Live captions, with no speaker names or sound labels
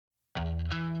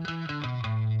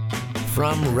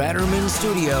From Ratterman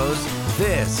Studios,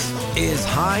 this is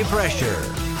High Pressure,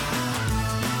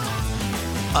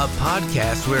 a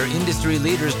podcast where industry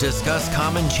leaders discuss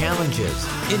common challenges,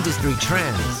 industry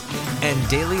trends, and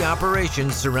daily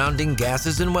operations surrounding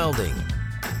gases and welding.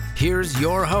 Here's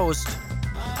your host,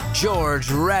 George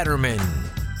Ratterman.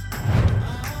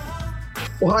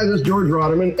 Well, hi, this is George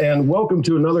Ratterman, and welcome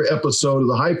to another episode of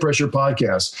the High Pressure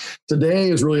Podcast. Today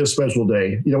is really a special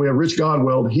day. We have Rich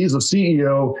Godweld. He's the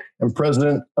CEO and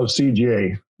president of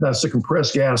CGA. That's the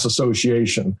Compressed Gas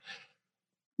Association.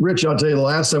 Rich, I'll tell you, the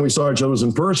last time we saw each other was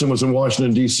in person was in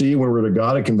Washington, D.C. when we were at a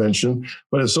GATA convention.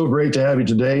 But it's so great to have you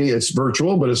today. It's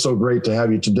virtual, but it's so great to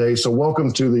have you today. So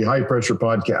welcome to the High Pressure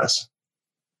Podcast.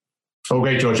 Oh,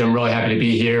 great, George. I'm really happy to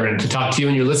be here and to talk to you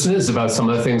and your listeners about some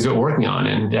of the things that we're working on.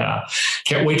 And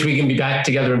can't wait till we can be back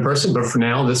together in person. But for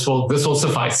now, this will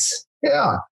suffice.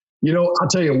 Yeah. I'll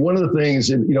tell you, one of the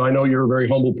things, I know you're a very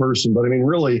humble person, but I mean,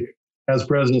 really, as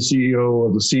president and CEO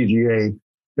of the CGA,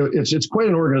 it's quite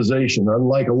an organization,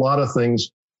 unlike a lot of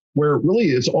things where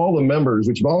really it's all the members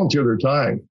which volunteer their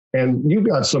time. And you've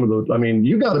got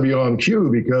you got to be on cue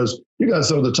because you got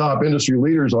some of the top industry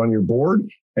leaders on your board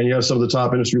and you have some of the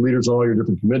top industry leaders on all your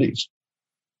different committees.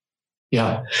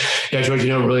 Yeah, George,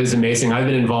 it really is amazing. I've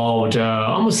been involved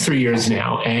almost 3 years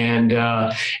now, and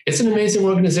it's an amazing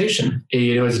organization.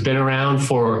 It's been around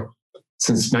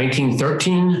since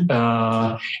 1913.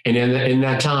 And in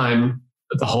that time,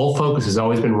 the whole focus has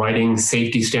always been writing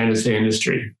safety standards to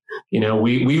industry.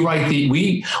 We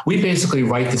basically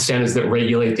write the standards that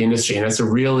regulate the industry, and that's a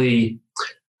really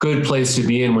good place to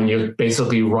be in when you're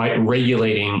basically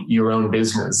regulating your own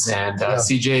business. And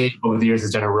CJ over the years has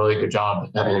done a really good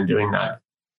job in doing that.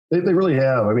 They really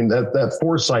have. I mean, that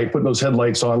foresight, putting those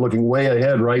headlights on, looking way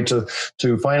ahead, right, to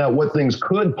find out what things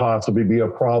could possibly be a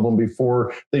problem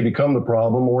before they become the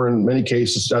problem. Or in many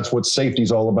cases, that's what safety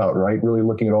is all about, right? Really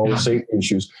looking at all the safety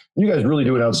issues. You guys really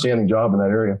do an outstanding job in that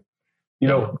area.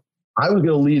 I was going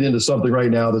to lead into something right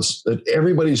now that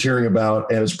everybody's hearing about,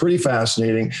 and it's pretty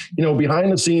fascinating. Behind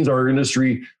the scenes, our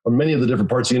industry, or many of the different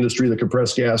parts of the industry the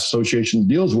Compressed Gas Association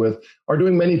deals with, are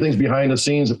doing many things behind the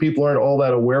scenes that people aren't all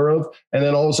that aware of. And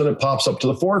then all of a sudden it pops up to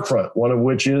the forefront, one of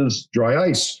which is dry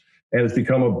ice. And it's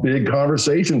become a big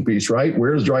conversation piece, right?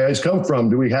 Where does dry ice come from?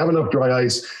 Do we have enough dry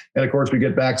ice? And of course, we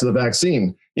get back to the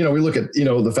vaccine. We look at,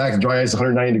 the fact that dry ice is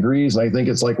 190 degrees, and I think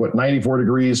it's 94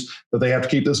 degrees that they have to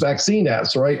keep this vaccine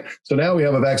at, right? So now we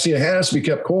have a vaccine. It has to be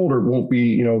kept cold or it won't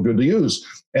be, good to use.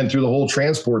 And through the whole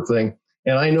transport thing.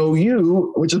 And I know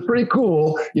you, which is pretty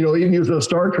cool, even using a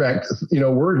Star Trek,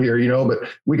 word here, but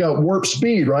we got warp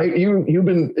speed, right? You've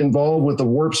been involved with the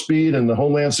warp speed and the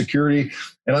Homeland Security.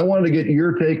 And I wanted to get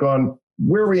your take on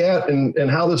where we're at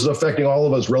and how this is affecting all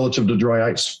of us relative to dry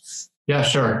ice. Yeah,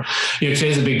 sure.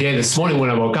 Today's a big day. This morning when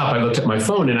I woke up, I looked at my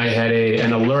phone and I had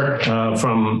an alert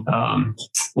from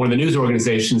one of the news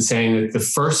organizations saying that the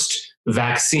first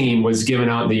vaccine was given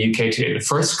out in the UK today. The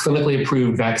first clinically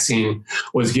approved vaccine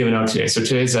was given out today. So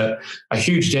today's a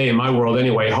huge day in my world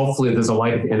anyway. Hopefully there's a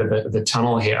light at the end of the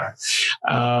tunnel here.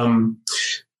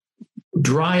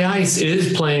 Dry ice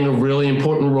is playing a really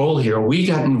important role here. We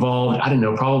got involved,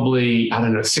 probably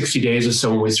 60 days or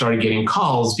so when we started getting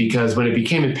calls, because when it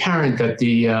became apparent that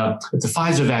the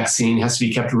Pfizer vaccine has to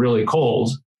be kept really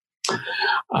cold,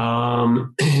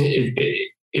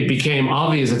 it became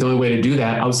obvious that the only way to do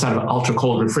that outside of ultra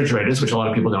cold refrigerators, which a lot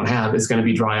of people don't have, is going to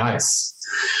be dry ice.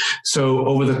 So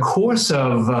over the course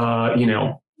of,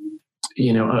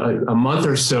 a month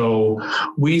or so,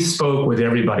 we spoke with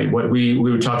everybody. We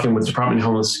were talking with Department of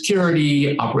Homeland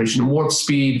Security, Operation Warp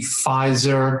Speed,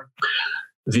 Pfizer,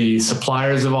 the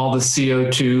suppliers of all the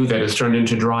CO2 that has turned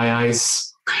into dry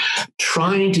ice,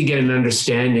 trying to get an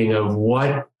understanding of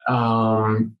what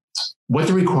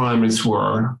the requirements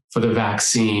were for the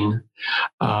vaccine,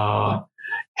 how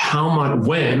much,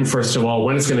 when, first of all,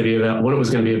 when it's going to be when it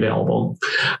was going to be available,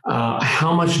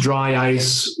 how much dry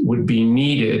ice would be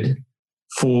needed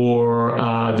for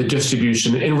the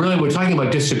distribution. And really, we're talking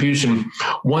about distribution.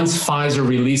 Once Pfizer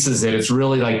releases it, it's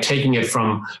really like taking it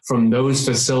from those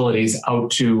facilities out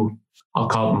to, I'll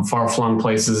call them far-flung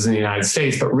places in the United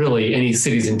States, but really any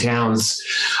cities and towns.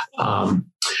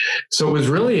 So it was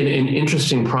really an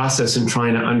interesting process in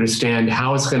trying to understand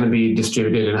how it's going to be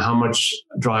distributed and how much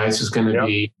dry ice is going to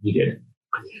be needed.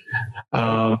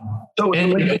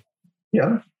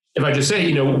 If I just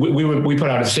say, we put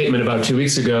out a statement about 2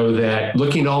 weeks ago that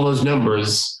looking at all those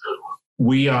numbers,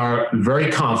 we are very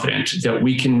confident that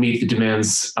we can meet the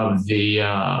demands of the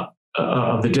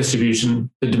of the distribution,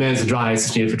 the demands of dry ice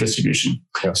is needed for distribution.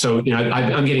 Yeah. So,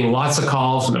 I'm getting lots of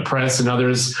calls from the press and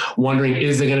others wondering,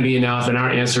 is there going to be enough? And our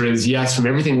answer is yes. From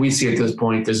everything we see at this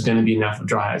point, there's going to be enough of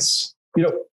dry ice.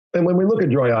 And when we look at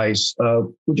dry ice,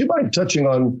 would you mind touching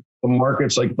on the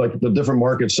markets, like the different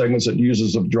market segments that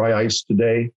uses of dry ice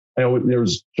today? I know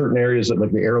there's certain areas that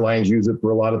like the airlines use it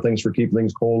for a lot of things, for keeping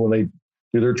things cold when they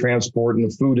do their transport, and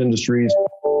the food industries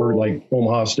for like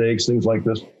Omaha steaks, things like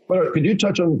this. But could you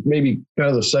touch on maybe kind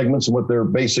of the segments and what their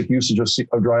basic usage of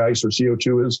dry ice or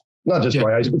CO2 is? Not just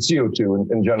dry ice, but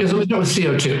CO2 in general. Yeah, so let's start with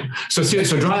CO2.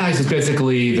 So dry ice is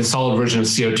basically the solid version of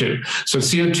CO2. So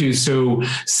CO2, so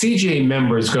CGA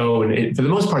members go, and for the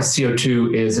most part,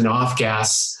 CO2 is an off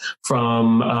gas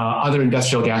from other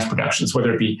industrial gas productions,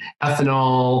 whether it be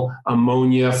ethanol,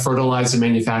 ammonia, fertilizer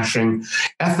manufacturing.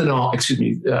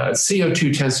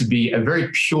 CO2 tends to be a very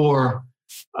pure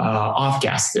off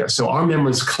gas there. So our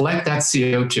members collect that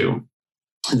CO2.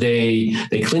 They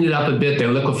clean it up a bit, they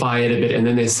liquefy it a bit, and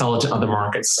then they sell it to other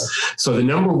markets. So the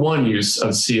number one use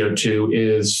of CO2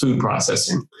 is food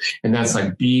processing. And that's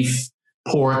like beef,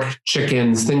 pork,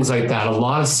 chickens, things like that. A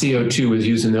lot of CO2 is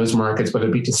used in those markets, whether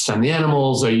it be to stun the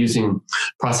animals or using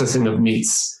processing of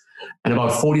meats. And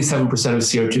about 47% of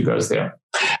CO2 goes there.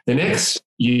 The next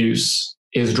use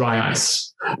is dry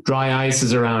ice. Dry ice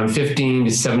is around 15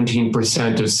 to 17%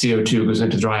 of CO2 goes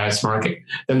into dry ice market.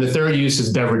 Then the third use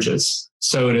is beverages,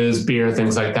 sodas, beer,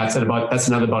 things like that. That's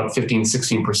another about 15,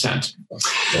 16%.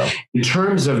 Yeah. In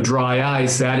terms of dry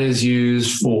ice, it's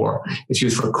used for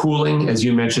cooling, as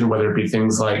you mentioned, whether it be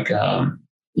things like,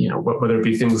 whether it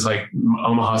be things like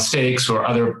Omaha steaks or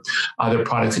other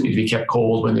products that need to be kept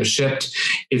cold when they're shipped.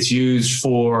 It's used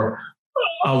for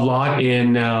a lot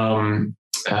in,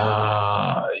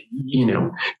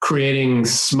 creating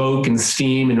smoke and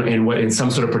steam in some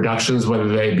sort of productions, whether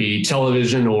they be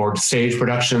television or stage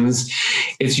productions.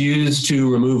 It's used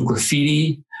to remove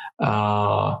graffiti.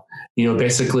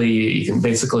 Basically, you can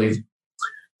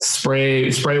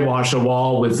spray wash a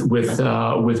wall with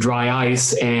dry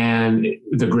ice, and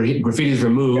the graffiti is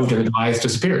removed and the dry ice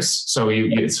disappears. So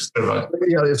it's sort of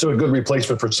it's a good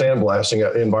replacement for sandblasting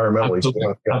environmentally.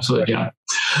 Absolutely, yeah.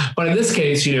 But in this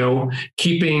case,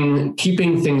 keeping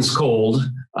things cold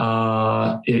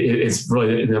is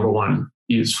really the number one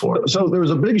use for it. So there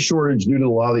was a big shortage due to a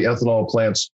lot of the ethanol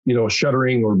plants,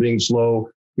 shuttering or being slow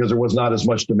because there was not as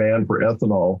much demand for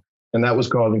ethanol. And that was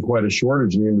causing quite a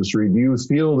shortage in the industry. Do you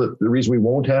feel that the reason we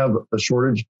won't have a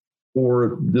shortage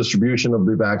for distribution of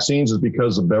the vaccines is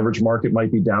because the beverage market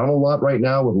might be down a lot right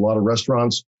now, with a lot of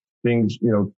restaurants being,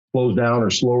 closed down or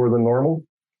slower than normal?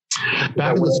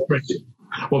 Back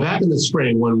in the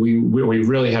spring, when we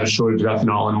really had a shortage of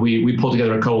ethanol, and we pulled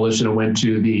together a coalition and went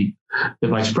to the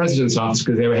vice president's office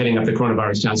because they were heading up the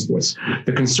coronavirus task force.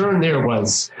 The concern there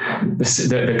was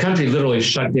the country literally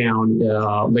shut down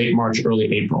late March,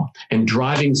 early April, and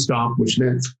driving stopped, which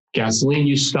meant gasoline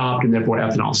use stopped, and therefore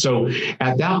ethanol. So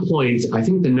at that point, I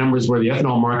think the numbers were the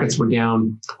ethanol markets were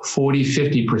down 40,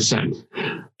 50%.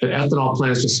 The ethanol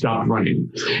plants just stopped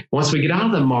running. Once we get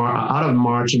out of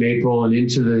March and April and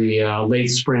into the late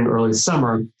spring, early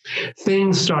summer,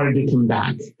 things started to come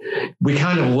back. We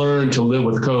kind of learned to live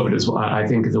with COVID, is I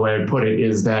think the way I put it,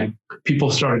 is that people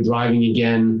started driving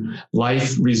again.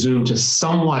 Life resumed to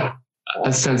somewhat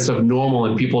a sense of normal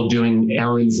and people doing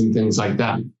errands and things like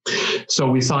that. So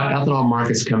we saw ethanol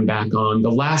markets come back on. The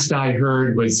last I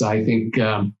heard was, I think,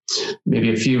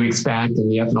 maybe a few weeks back, and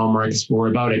the ethanol markets were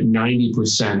about at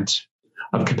 90%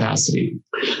 of capacity.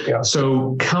 Yeah.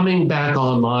 So coming back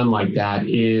online like that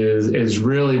is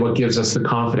really what gives us the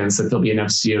confidence that there'll be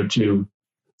enough CO2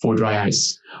 for dry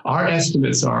ice. Our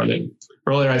estimates are that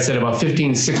earlier I said about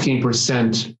 15,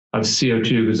 16% of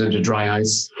CO2 goes into dry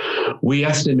ice. We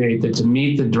estimate that to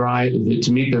meet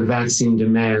the vaccine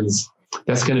demands,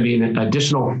 that's going to be an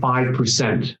additional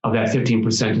 5% of that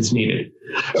 15% is needed.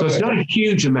 So It's not a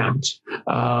huge amount.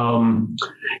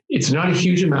 It's not a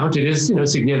huge amount. It is,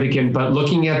 significant, but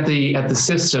looking at the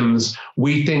systems,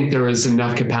 we think there is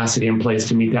enough capacity in place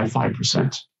to meet that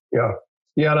 5%. Yeah.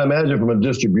 Yeah. And I imagine from a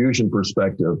distribution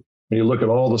perspective, when you look at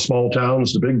all the small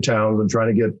towns, the big towns, and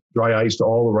trying to get dry ice to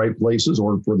all the right places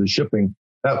or for the shipping,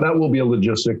 that will be a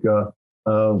logistic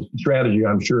strategy,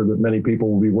 I'm sure, that many people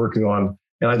will be working on.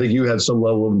 And I think you had some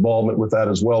level of involvement with that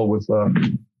as well, with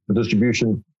the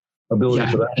distribution ability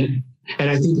for that. And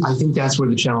I think that's where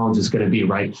the challenge is going to be,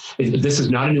 right? This is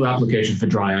not a new application for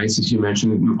dry ice, as you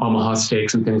mentioned, Omaha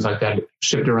steaks and things like that,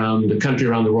 shipped around the country,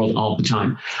 around the world all the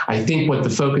time. I think what the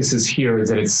focus is here is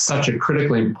that it's such a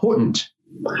critically important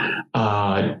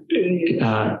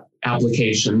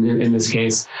application in this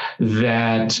case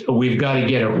that we've got to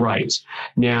get it right.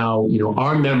 Now,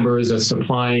 our members are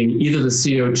supplying either the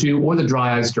CO2 or the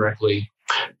dry ice directly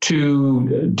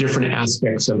to different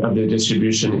aspects of the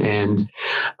distribution. And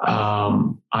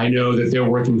I know that they're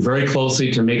working very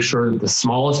closely to make sure that the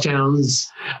smallest towns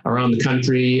around the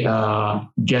country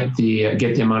get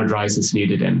the amount of dry ice that's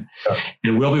needed in.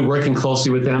 And we'll be working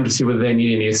closely with them to see whether they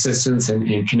need any assistance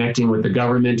in connecting with the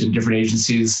government and different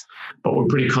agencies. But we're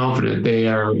pretty confident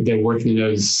they're working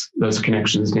those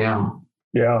connections now.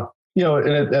 Yeah.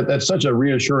 And that's such a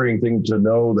reassuring thing to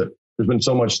know that there's been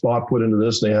so much thought put into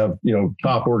this. They have,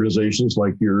 top organizations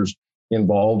like yours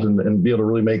involved and be able to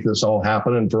really make this all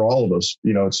happen. And for all of us,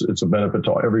 it's a benefit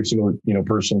to every single,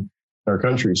 person in our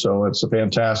country. So it's a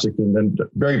fantastic and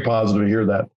very positive to hear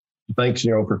that. Thanks,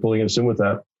 for filling us in with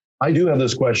that. I do have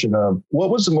this question of what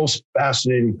was the most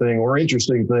fascinating thing or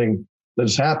interesting thing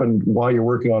that's happened while you're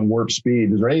working on Warp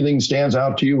Speed? Is there anything that stands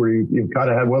out to you where you've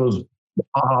kind of had one of those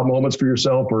aha moments for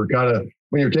yourself, or kind of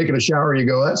when you're taking a shower, you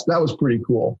go, that was pretty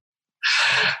cool?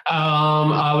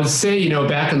 I would say,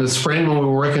 back in the spring when we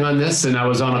were working on this, and I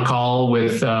was on a call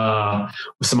with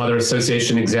some other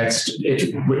association execs,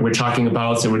 we're talking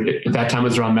about, so at that time it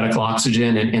was around medical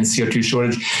oxygen and CO2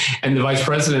 shortage, and the vice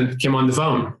president came on the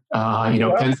phone.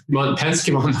 Pence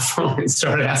came on the phone and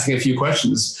started asking a few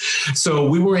questions. So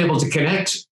we were able to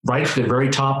connect right to the very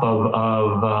top of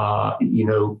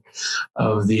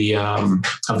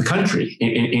the country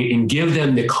and give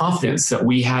them the confidence that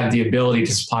we had the ability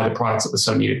to supply the products that was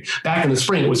so needed. Back in the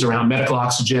spring, it was around medical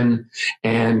oxygen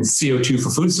and CO2 for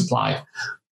food supply.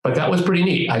 But that was pretty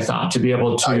neat, I thought, to be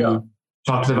able to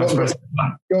talk to the vice president.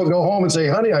 Go home and say,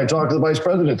 honey, I talked to the vice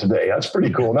president today. That's pretty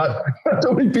cool. Not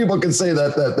so many people can say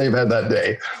that they've had that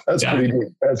day. That's pretty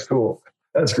neat. That's cool.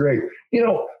 That's great.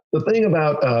 The thing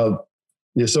about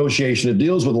the association, it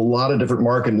deals with a lot of different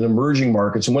markets and emerging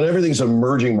markets. And when everything's an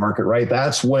emerging market, right,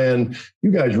 that's when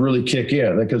you guys really kick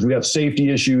in, because we have safety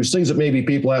issues, things that maybe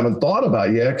people haven't thought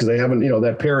about yet because they haven't,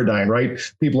 that paradigm, right?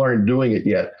 People aren't doing it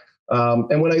yet.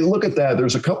 And when I look at that,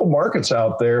 there's a couple markets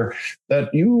out there that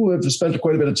you have spent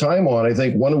quite a bit of time on. I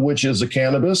think one of which is the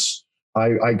cannabis.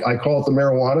 I call it the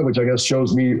marijuana, which I guess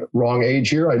shows me wrong age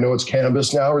here. I know it's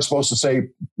cannabis now. We're supposed to say,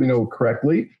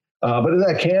 correctly. But in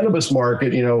that cannabis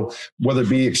market, whether it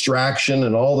be extraction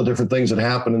and all the different things that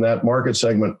happen in that market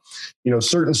segment,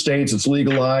 certain states it's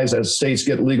legalized. As states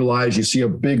get legalized, you see a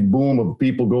big boom of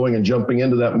people going and jumping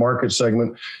into that market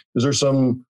segment. Is there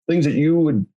some things that you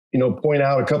would, point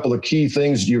out, a couple of key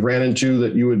things you ran into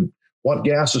that you would want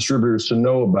gas distributors to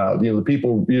know about, the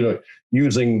people,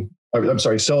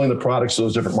 selling the products to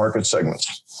those different market segments?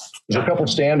 Is there a couple of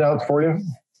standouts for you?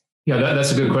 Yeah,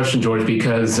 that's a good question, George,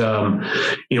 because,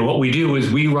 what we do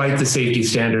is we write the safety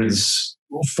standards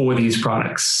for these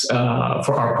products,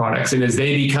 for our products. And as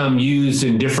they become used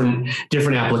in different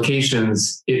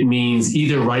applications, it means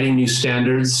either writing new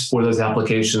standards for those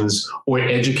applications or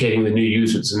educating the new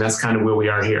users. And that's kind of where we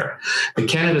are here. The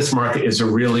cannabis market is a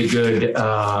really good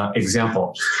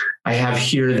example. I have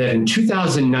here that in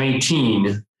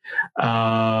 2019,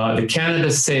 the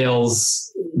cannabis sales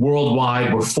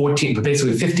worldwide were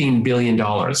basically $15 billion.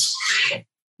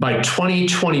 By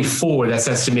 2024, that's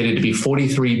estimated to be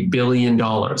 $43 billion.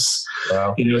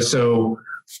 Wow. So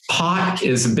pot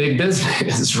is a big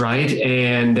business, right?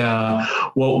 And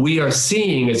what we are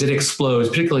seeing as it explodes,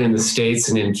 particularly in the States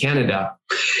and in Canada,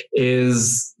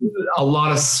 is a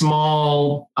lot of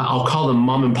small, I'll call them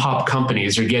mom and pop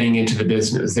companies, are getting into the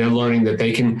business. They're learning that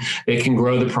they can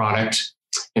grow the product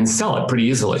and sell it pretty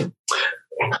easily.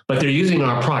 But they're using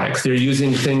our products. They're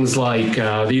using things like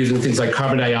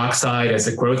carbon dioxide as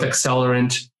a growth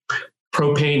accelerant.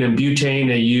 Propane and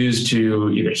butane are used to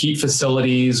either heat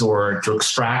facilities or to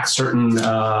extract certain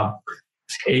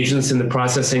agents in the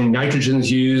processing. Nitrogen's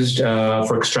used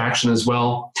for extraction as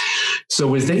well.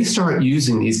 So as they start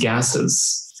using these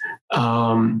gases,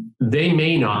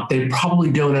 they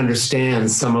probably don't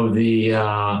understand some of the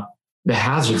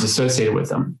hazards associated with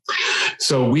them.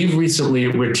 So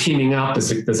we're teaming up.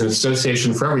 There's an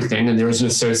association for everything, and there is an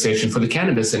association for the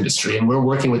cannabis industry. And we're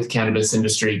working with the cannabis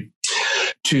industry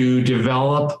to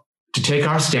take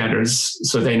our standards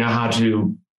so they know how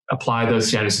to apply those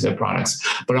standards to their products,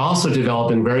 but also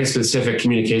developing very specific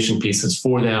communication pieces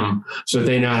for them so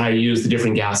they know how to use the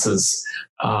different gases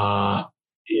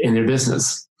in their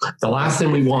business. The last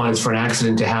thing we want is for an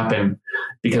accident to happen,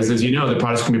 because as you know, the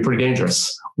products can be pretty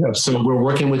dangerous. Yeah. So we're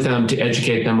working with them to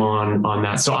educate them on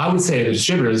that. So I would say the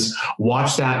distributors,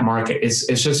 watch that market. It's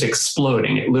just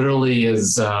exploding. It literally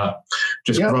is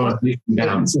growing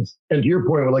down. And to your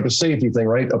point, with like a safety thing,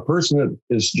 right? A person that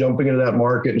is jumping into that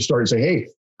market and starting to say, hey,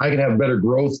 I can have better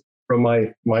growth from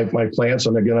my plants.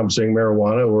 And again, I'm saying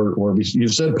marijuana or you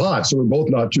said pot. So we're both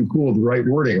not too cool with the right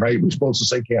wording, right? We're supposed to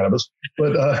say cannabis,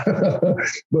 but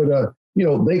you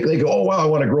know, they go, oh, wow, I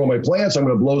want to grow my plants. I'm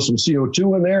going to blow some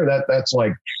CO2 in there. That's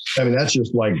like, I mean, that's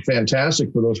just like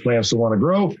fantastic for those plants to want to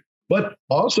grow. But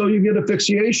also you get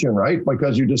asphyxiation, right?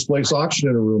 Because you displace oxygen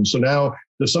in a room. So now,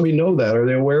 does somebody know that? Are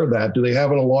they aware of that? Do they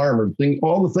have an alarm or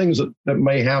all the things that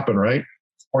may happen, right?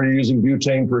 Or you're using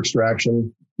butane for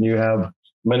extraction. You have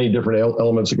many different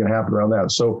elements that can happen around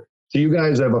that. So you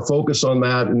guys have a focus on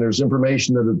that, and there's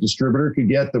information that a distributor could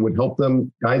get that would help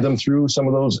them guide them through some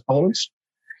of those elements?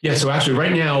 Yeah, so actually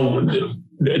right now,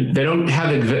 they don't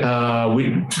have it,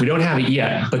 we don't have it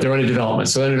yet, but they're under development.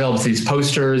 So they're developing these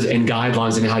posters and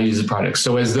guidelines on how to use the product.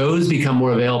 So as those become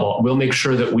more available, we'll make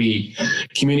sure that we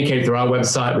communicate through our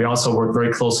website. We also work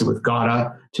very closely with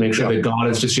GATA to make sure that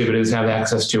GATA's distributors have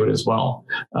access to it as well.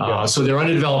 So they're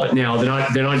under development now.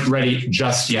 They're not ready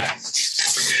just yet.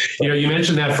 You know, you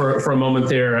mentioned that for a moment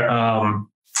there.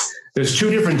 There's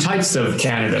two different types of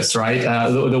cannabis, right?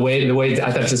 The way I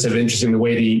thought this was interesting, the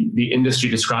way the industry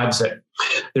describes it.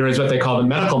 There is what they call the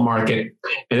medical market,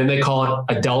 and then they call it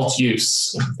adult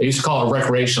use. They used to call it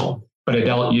recreational, but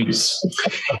adult use.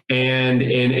 And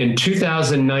in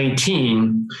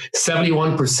 2019,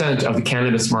 71% of the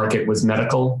cannabis market was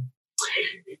medical,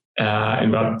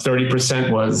 and about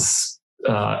 30% was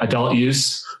adult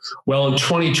use. Well, in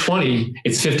 2020,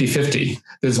 it's 50-50.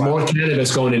 There's more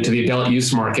cannabis going into the adult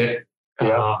use market.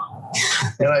 Yeah.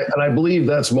 And I believe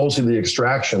that's mostly the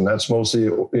extraction. That's mostly,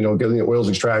 you know, getting the oils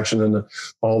extraction and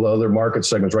all the other market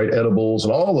segments, right? Edibles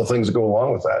and all the things that go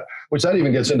along with that, which that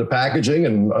even gets into packaging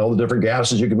and all the different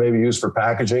gases you can maybe use for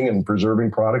packaging and preserving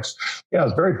products. Yeah,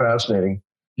 it's very fascinating.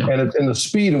 Yeah. And the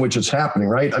speed in which it's happening,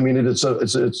 right? I mean, it's what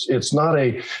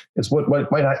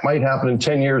might happen in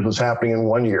 10 years was happening in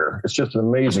 1 year. It's just an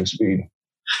amazing speed.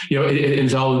 You know,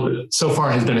 it's all so far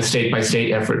has been a state by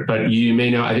state effort, but you may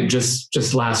know, I think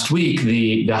just last week,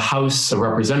 the House of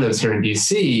Representatives here in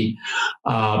DC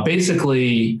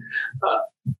basically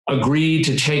agreed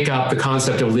to take up the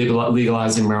concept of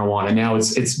legalizing marijuana. Now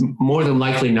it's more than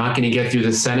likely not going to get through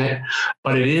the Senate,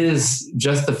 but it is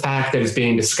just the fact that it's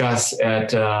being discussed at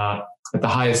the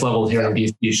highest level here in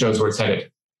DC shows where it's headed.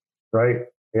 Right.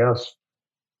 Yes.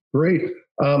 Great.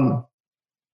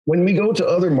 When we go to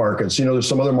other markets, you know, there's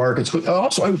some other markets.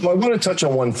 Also, I want to touch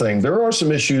on one thing. There are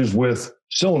some issues with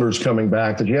cylinders coming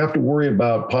back that you have to worry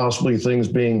about, possibly things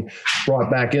being brought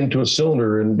back into a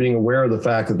cylinder and being aware of the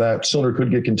fact that that cylinder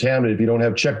could get contaminated if you don't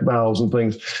have check valves and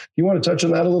things. You want to touch on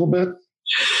that a little bit?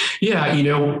 Yeah, you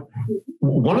know,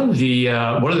 one of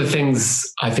the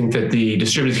things I think that the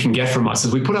distributors can get from us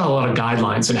is we put out a lot of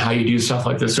guidelines on how you do stuff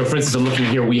like this. So, for instance, I'm looking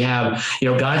here. We have,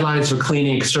 you know, guidelines for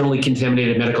cleaning externally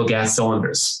contaminated medical gas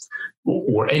cylinders,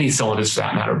 or any cylinders for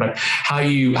that matter. But how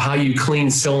you clean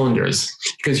cylinders,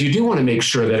 because you do want to make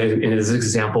sure that, in this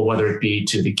example, whether it be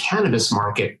to the cannabis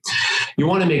market, you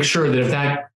want to make sure that if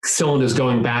that cylinder is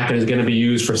going back and is going to be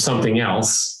used for something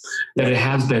else, that it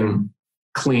has been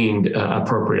cleaned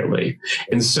appropriately.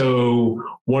 And so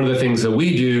one of the things that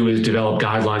we do is develop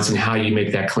guidelines on how you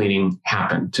make that cleaning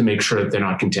happen to make sure that they're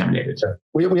not contaminated.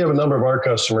 We have a number of our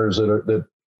customers that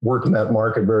work in that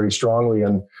market very strongly.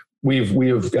 And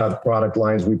we've got product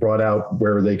lines we brought out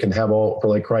where they can have all for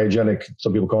like cryogenic,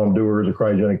 some people call them dewars or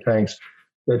cryogenic tanks,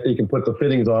 that they can put the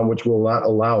fittings on, which will not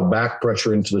allow back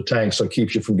pressure into the tank. So it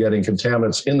keeps you from getting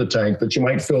contaminants in the tank that you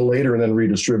might fill later and then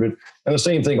redistribute. And the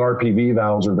same thing, RPV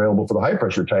valves are available for the high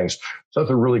pressure tanks. So that's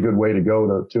a really good way to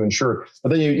go to ensure. But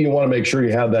then you want to make sure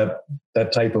you have that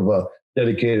type of a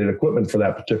dedicated equipment for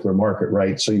that particular market,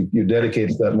 right? So you dedicate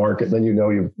to that market, then you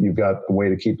know you've got a way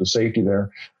to keep the safety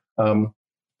there.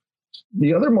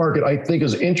 The other market I think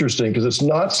is interesting because it's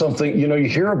not something, you know, you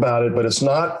hear about it, but it's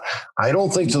not, I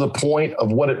don't think, to the point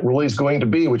of what it really is going to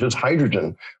be, which is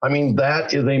hydrogen. I mean,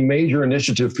 that is a major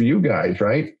initiative for you guys,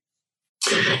 right?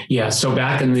 Yeah. So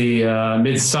back in the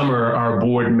midsummer, our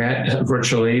board met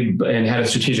virtually and had a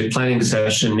strategic planning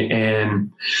session,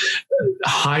 and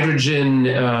hydrogen,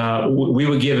 we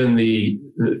were given the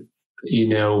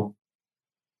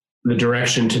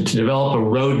direction to develop a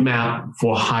roadmap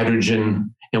for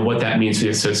hydrogen and what that means for the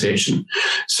association.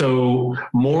 So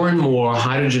more and more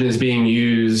hydrogen is being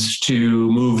used to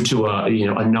move to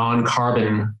a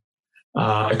non-carbon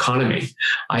economy.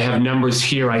 I have numbers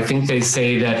here. I think they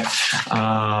say that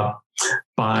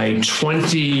by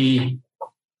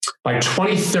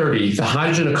 2030, the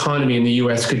hydrogen economy in the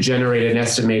U.S. could generate an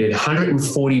estimated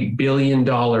 $140 billion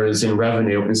in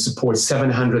revenue and support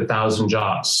 700,000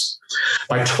 jobs.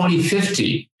 By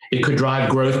 2050, It could drive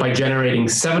growth by generating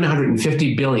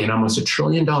 $750 billion, almost $1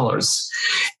 trillion,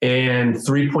 and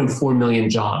 3.4 million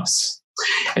jobs.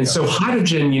 And so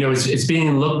hydrogen, it's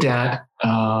being looked at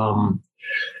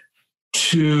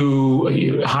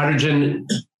to hydrogen.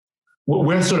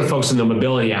 We're sort of focused on the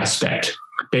mobility aspect,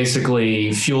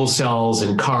 basically fuel cells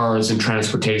and cars and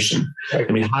transportation. Right.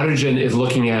 I mean, hydrogen is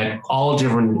looking at all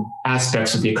different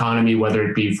aspects of the economy, whether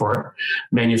it be for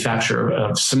manufacture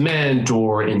of cement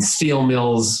or in steel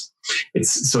mills.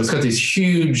 It's got these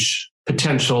huge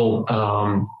potential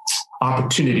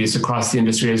opportunities across the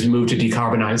industry as we move to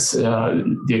decarbonize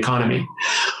the economy.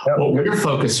 Yep. What we're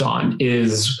focused on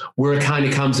is where it kind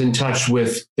of comes in touch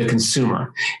with the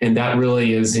consumer, and that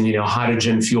really is in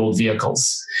hydrogen-fueled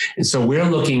vehicles. And so we've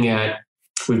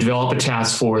developed a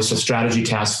task force, a strategy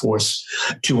task force,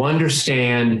 to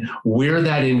understand where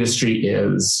that industry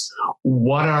is,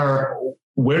 where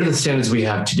do the standards we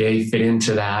have today fit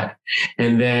into that,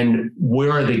 and then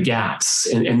where are the gaps?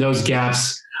 And those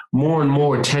gaps more and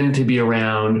more tend to be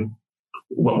around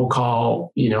what we'll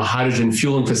call, hydrogen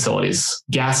fueling facilities,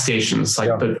 gas stations, like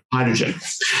the hydrogen,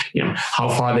 how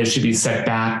far they should be set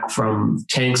back from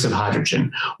tanks of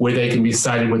hydrogen, where they can be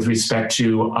sited with respect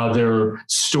to other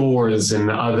stores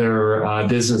and other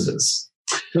businesses.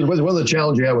 One of the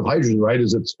challenges you have with hydrogen, right,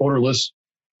 is it's odorless,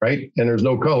 right? And there's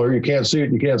no color. You can't see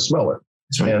it. You can't smell it.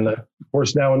 That's right. And of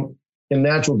course, now in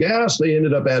natural gas, they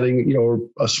ended up adding,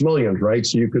 a smelliant, right?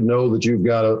 So you could know that you've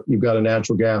got a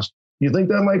natural gas. Do you think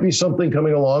that might be something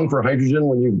coming along for hydrogen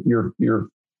when you're going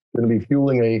to be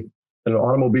fueling an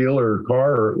automobile or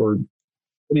car, or what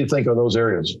do you think on those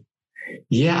areas?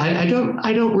 Yeah, I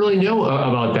don't really know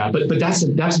about that, but that's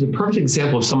the perfect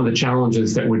example of some of the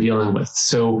challenges that we're dealing with.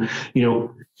 So,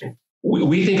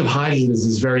 we think of hydrogen as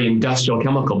this very industrial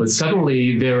chemical, but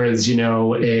suddenly there is,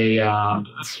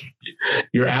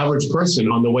 your average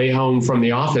person on the way home from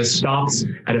the office stops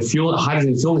at a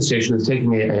hydrogen fueling station, is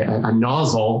taking a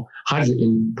nozzle hydrogen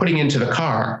and putting into the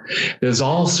car. There's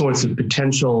all sorts of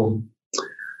potential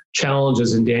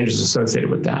challenges and dangers associated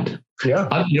with that. Yeah.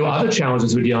 Other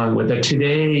challenges we're dealing with, that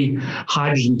today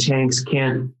hydrogen tanks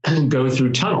can't go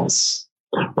through tunnels.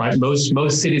 Right.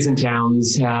 Most cities and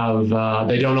towns have,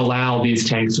 they don't allow these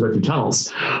tanks to go through tunnels.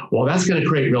 Well, that's going to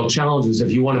create real challenges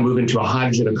if you want to move into a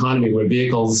hydrogen economy where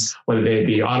vehicles, whether they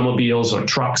be automobiles or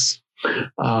trucks,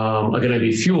 are going to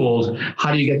be fueled.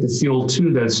 How do you get the fuel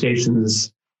to those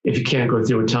stations if you can't go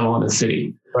through a tunnel in a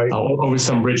city? Right. Over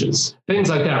some bridges? Things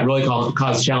like that really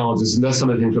cause challenges, and that's some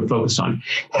of the things we're focused on.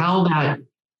 How that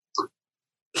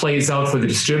plays out for the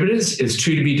distributors is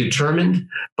to be determined,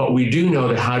 but we do know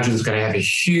that hydrogen is going to have a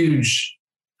huge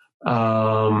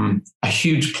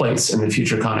place in the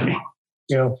future economy.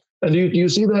 Yeah. And do you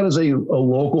see that as a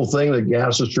local thing that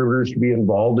gas distributors should be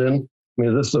involved in? I mean,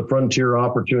 is this a frontier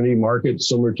opportunity market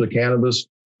similar to cannabis,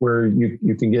 where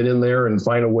you can get in there and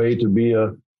find a way to be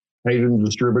a hydrogen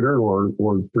distributor or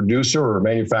producer or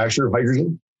manufacturer of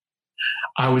hydrogen?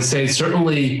 I would say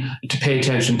certainly to pay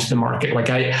attention to the market. Like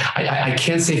I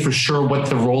can't say for sure what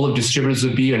the role of distributors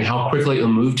would be and how quickly it'll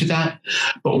move to that.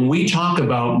 But when we talk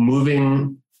about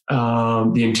moving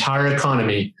the entire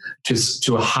economy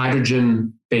to a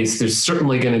hydrogen base, there's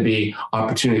certainly going to be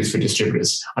opportunities for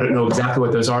distributors. I don't know exactly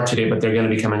what those are today, but they're going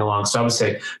to be coming along. So I would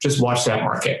say just watch that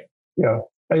market. Yeah.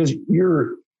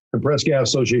 Your Compressed Gas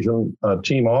Association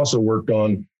team also worked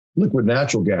on liquid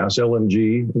natural gas,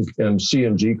 LNG and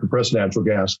CNG, compressed natural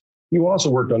gas. You also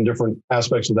worked on different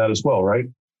aspects of that as well, right?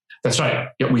 That's right.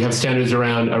 Yeah, we have standards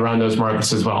around those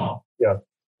markets as well. Yeah.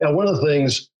 Now, one of the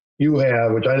things you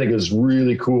have, which I think is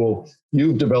really cool,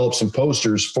 you've developed some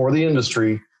posters for the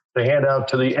industry to hand out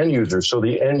to the end user. So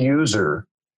the end user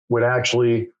would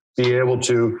actually be able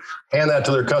to hand that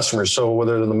to their customers. So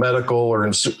whether in the medical or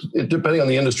depending on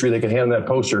the industry, they can hand that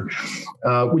poster.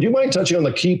 Would you mind touching on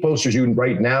the key posters you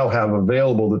right now have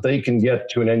available that they can get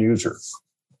to an end user?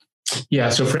 Yeah,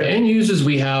 so for end users,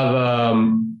 we have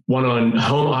one on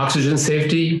home oxygen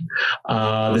safety,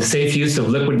 the safe use of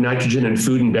liquid nitrogen in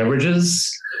food and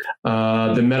beverages,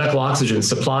 the medical oxygen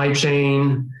supply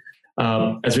chain.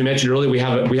 As we mentioned earlier, we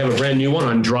have a brand new one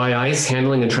on dry ice,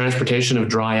 handling and transportation of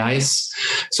dry ice.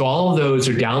 So all of those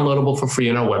are downloadable for free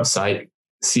on our website,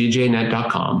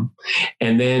 cjnet.com.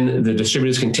 And then the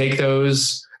distributors can take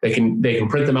those, they can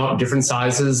print them out in different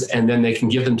sizes, and then they can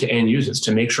give them to end users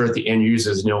to make sure that the end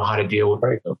users know how to deal with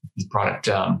the product.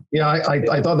 Yeah,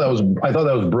 I thought that was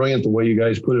brilliant the way you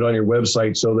guys put it on your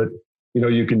website, so that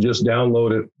you can just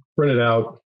download it, print it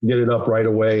out, get it up right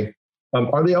away.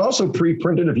 Are they also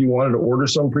pre-printed if you wanted to order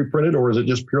some pre-printed, or is it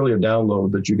just purely a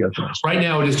download that you get from us? Right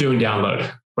now, we're just doing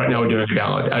download. Right now, we're doing a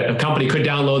download. A company could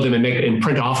download them and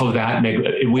print off of that.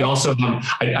 We also have,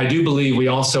 I do believe we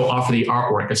also offer the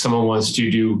artwork. If someone wants to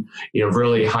do,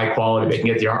 really high quality, they can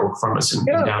get the artwork from us. And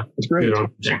that's great. You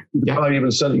can probably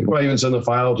even send the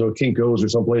file to a Kinko's or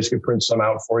someplace can print some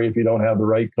out for you if you don't have the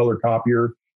right color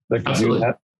copier that can do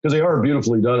that. Because they are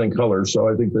beautifully done in color. So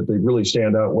I think that they really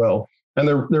stand out well. And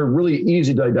they're really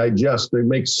easy to digest. They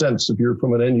make sense if you're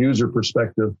from an end user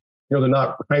perspective. They're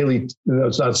not highly,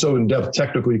 it's not so in-depth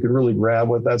technical. You can really grab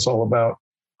what that's all about.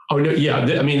 Oh no, yeah.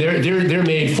 I mean, they're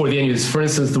made for the end users. For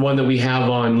instance, the one that we have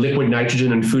on liquid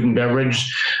nitrogen and food and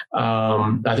beverage.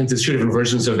 I think there's two different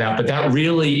versions of that, but that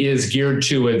really is geared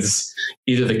towards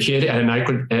either the kid at an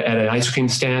ice cream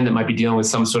stand that might be dealing with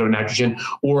some sort of nitrogen,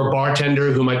 or a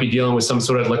bartender who might be dealing with some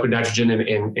sort of liquid nitrogen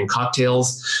in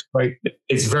cocktails. Right.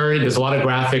 There's a lot of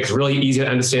graphics, really easy to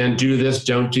understand. Do this,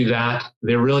 don't do that.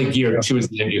 They're really geared towards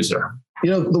the end user.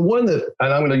 The one that,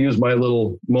 and I'm going to use my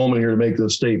little moment here to make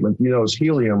this statement, is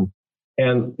helium.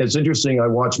 And it's interesting. I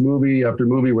watch movie after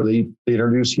movie where they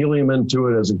introduce helium into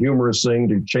it as a humorous thing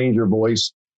to change your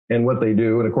voice and what they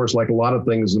do. And of course, like a lot of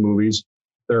things in movies,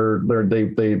 they're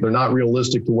not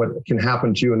realistic to what can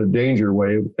happen to you in a danger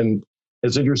way. And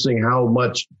it's interesting how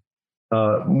much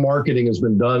marketing has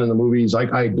been done in the movies.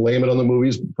 I blame it on the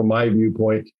movies from my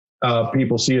viewpoint.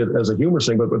 People see it as a humorous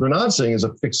thing, but what they're not saying is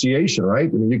asphyxiation, right?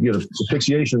 I mean, you can get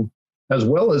asphyxiation as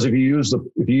well as if you use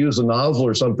the nozzle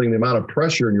or something, the amount of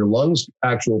pressure in your lungs,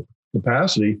 actual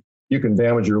capacity, you can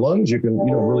damage your lungs. You can,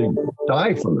 really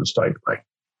die from this type of thing.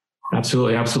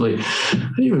 Absolutely, absolutely. I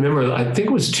remember, I think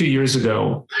it was 2 years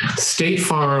ago, State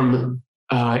Farm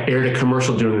aired a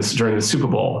commercial during the Super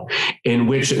Bowl, in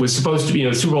which it was supposed to be,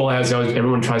 the Super Bowl, as always,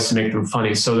 everyone tries to make them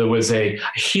funny. So there was a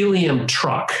helium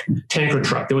tanker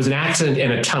truck. There was an accident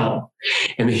in a tunnel,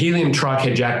 and the helium truck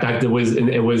had jackknifed. There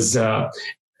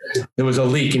was a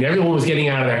leak, and everyone was getting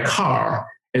out of their car,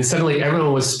 and suddenly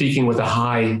everyone was speaking with a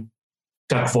high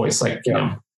duck voice, like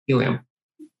helium.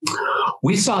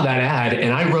 We saw that ad,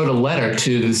 and I wrote a letter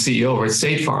to the CEO over at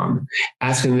State Farm,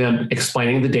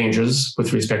 explaining the dangers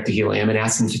with respect to helium, and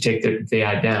asked them to take the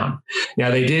ad down.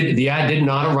 Now the ad did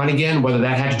not run again, whether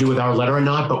that had to do with our letter or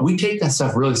not, but we take that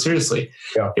stuff really seriously.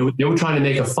 Yeah. They were trying to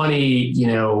make a funny,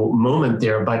 moment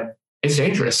there, but it's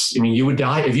dangerous. I mean, you would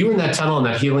die if you were in that tunnel and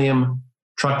that helium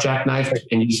truck jackknifed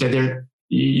and you stayed there,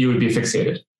 you would be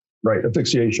asphyxiated. Right.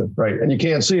 Asphyxiation. Right. And you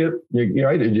can't see it. You're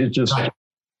right. It's just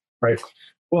right.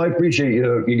 Well, I appreciate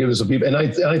you give us some people. And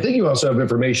I think you also have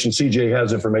information. CJ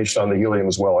has information on the helium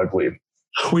as well, I believe.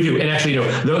 We do. And actually,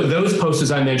 those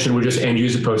posters I mentioned were just end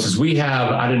user posters. We have,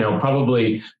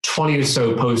 probably 20 or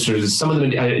so posters. Some of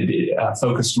them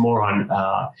focused more on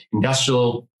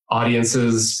industrial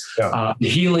audiences. Yeah. The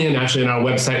helium, actually, on our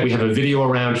website, we have a video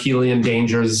around helium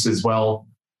dangers as well.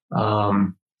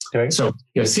 Okay. So,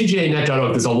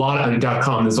 cjanet.org, there's a lot of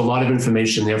 .com. There's a lot of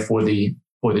information there for the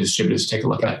distributors to take a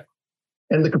look at.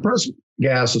 And the Compressed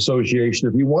Gas Association,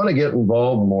 if you want to get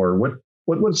involved more,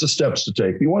 what's the steps to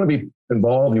take? If you want to be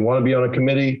involved, you want to be on a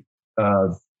committee,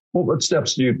 what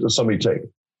steps does somebody take?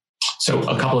 So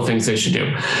a couple of things they should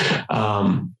do.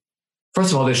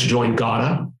 First of all, they should join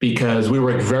GATA, because we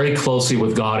work very closely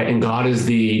with GATA, and GATA is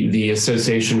the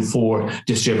association for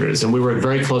distributors. And we work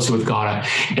very closely with GATA.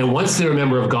 And once they're a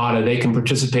member of GATA, they can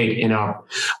participate in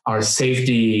our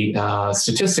safety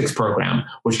statistics program,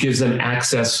 which gives them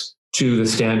access to the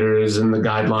standards and the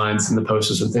guidelines and the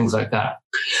posters and things like that.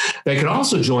 They could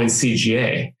also join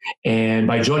CGA. And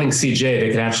by joining CGA, they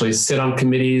can actually sit on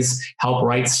committees, help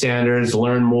write standards,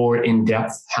 learn more in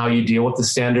depth how you deal with the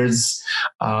standards.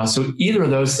 So either of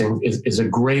those things is a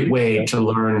great way to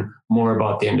learn more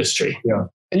about the industry. Yeah.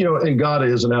 And GATA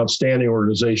is an outstanding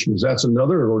organization, because that's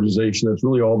another organization that's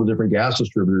really all the different gas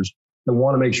distributors that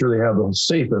want to make sure they have the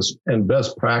safest and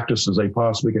best practices they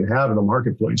possibly can have in the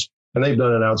marketplace. And they've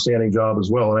done an outstanding job as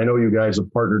well. And I know you guys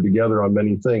have partnered together on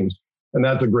many things, and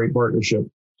that's a great partnership.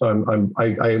 So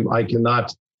I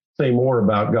cannot say more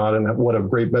about GATA and what a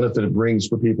great benefit it brings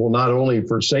for people, not only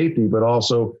for safety, but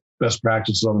also best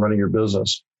practices on running your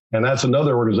business. And that's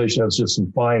another organization that's just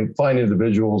some fine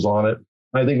individuals on it.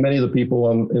 I think many of the people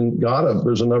in GATA,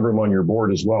 there's a number of them on your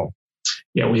board as well.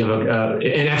 Yeah, we have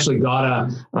and actually GATA,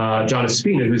 John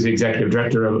Espina, who's the executive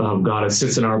director of GATA,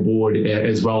 sits in our board,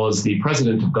 as well as the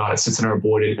president of GATA sits in our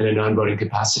board in a non-voting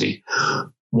capacity.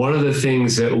 One of the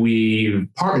things that we've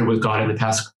partnered with GATA in the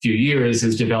past few years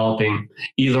is developing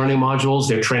e-learning modules,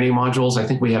 their training modules. I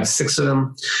think we have 6 of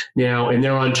them now, and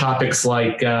they're on topics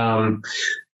like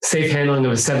safe handling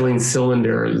of acetylene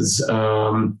cylinders,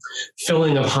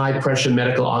 filling of high-pressure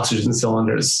medical oxygen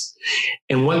cylinders.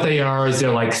 And what they are is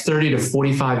they're like 30 to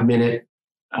 45 minute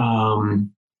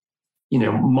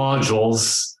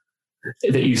modules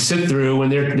that you sit through,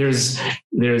 and there's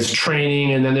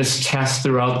training, and then there's tests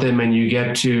throughout them, and you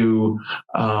get to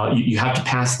you have to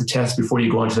pass the test before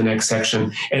you go on to the next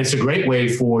section. And it's a great way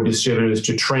for distributors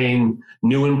to train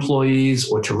new employees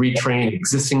or to retrain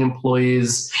existing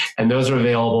employees, and those are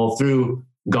available through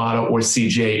GATA or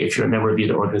CGA if you're a member of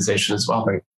either organization as well.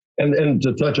 Right. And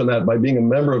to touch on that, by being a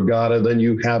member of GATA, then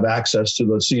you have access to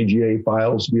the CGA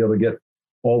files to be able to get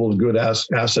all those good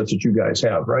assets that you guys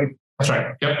have, right? That's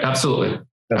right. Yep, absolutely.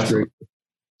 That's absolutely great.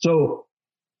 So,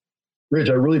 Rich,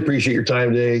 I really appreciate your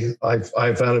time today.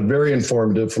 I've found it very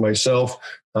informative for myself.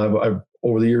 I've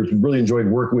over the years really enjoyed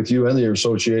working with you and the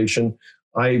association.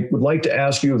 I would like to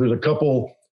ask you if there's a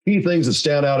couple key things that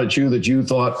stand out at you that you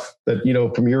thought that,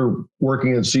 from your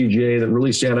working at CGA that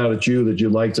really stand out at you that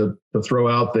you'd like to throw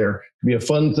out there. It'd be a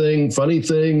fun thing, funny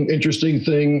thing, interesting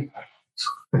thing,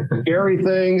 scary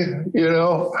thing,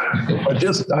 I'm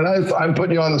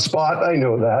putting you on the spot. I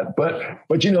know that, but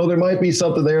there might be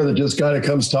something there that just kind of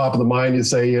comes top of the mind. You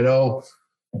say,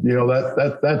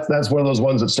 that's one of those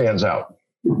ones that stands out.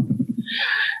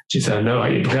 Geez, I don't know.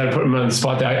 You got to put them on the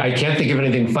spot. I can't think of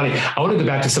anything funny. I want to go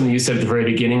back to something you said at the very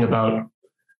beginning about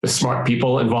the smart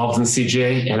people involved in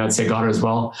CGA, and I'd say GATA as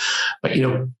well. But,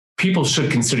 people should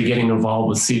consider getting involved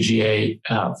with CGA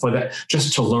for that,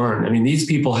 just to learn. I mean, these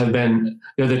people they're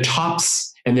the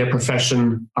tops in their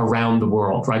profession around the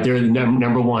world, right? They're the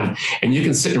number one. And you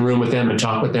can sit in a room with them and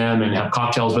talk with them and have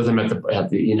cocktails with them at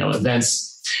the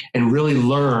events and really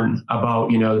learn about,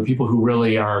 the people who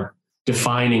really are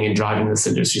defining and driving this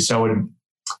industry. So I would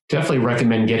definitely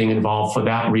recommend getting involved for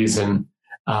that reason,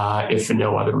 if for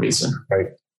no other reason. Right.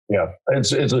 Yeah.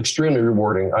 It's extremely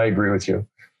rewarding. I agree with you.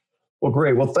 Well,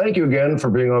 great. Well, thank you again for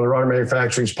being on the Rodman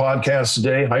Manufacturing's podcast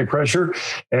today, High Pressure.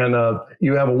 And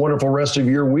you have a wonderful rest of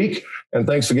your week. And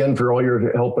thanks again for all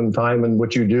your help and time and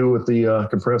what you do with the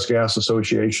Compressed Gas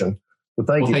Association. So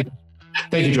thank you.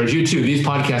 Thank you, George. You too. These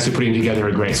podcasts you're putting together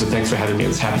are great. So thanks for having me. I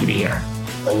was happy to be here.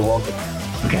 You're welcome.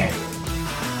 Okay.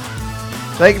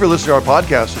 Thank you for listening to our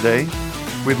podcast today.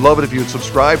 We'd love it if you'd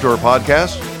subscribe to our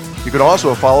podcast. You can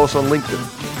also follow us on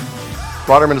LinkedIn.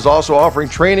 Rodman is also offering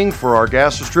training for our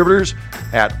gas distributors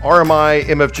at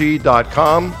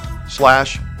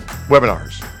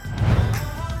rmimfg.com/webinars.